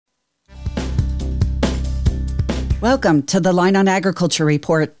Welcome to the Line on Agriculture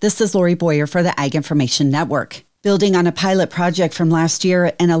Report. This is Lori Boyer for the Ag Information Network. Building on a pilot project from last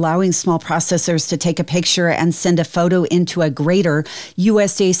year and allowing small processors to take a picture and send a photo into a grader,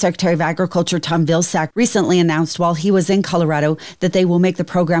 USDA Secretary of Agriculture Tom Vilsack recently announced while he was in Colorado that they will make the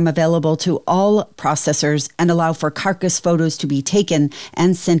program available to all processors and allow for carcass photos to be taken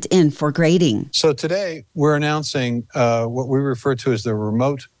and sent in for grading. So today we're announcing what we refer to as the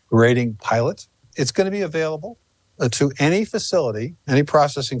remote grading pilot. It's going to be available to any facility, any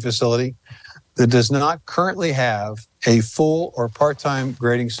processing facility that does not currently have a full or part-time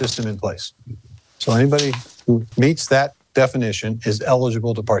grading system in place. So anybody who meets that definition is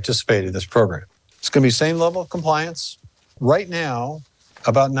eligible to participate in this program. It's going to be same level of compliance. Right now,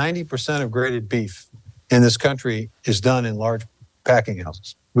 about 90% of graded beef in this country is done in large packing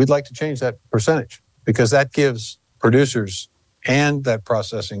houses. We'd like to change that percentage because that gives producers and that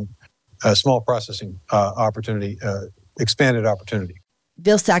processing small processing opportunity, expanded opportunity.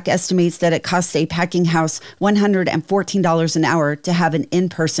 Vilsack estimates that it costs a packing house $114 an hour to have an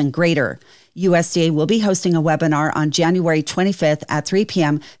in-person grader. USDA will be hosting a webinar on January 25th at 3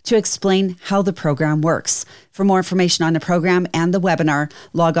 p.m. to explain how the program works. For more information on the program and the webinar,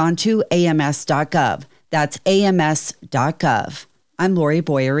 log on to ams.gov. That's ams.gov. I'm Lori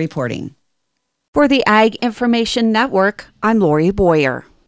Boyer reporting. For the Ag Information Network, I'm Lori Boyer.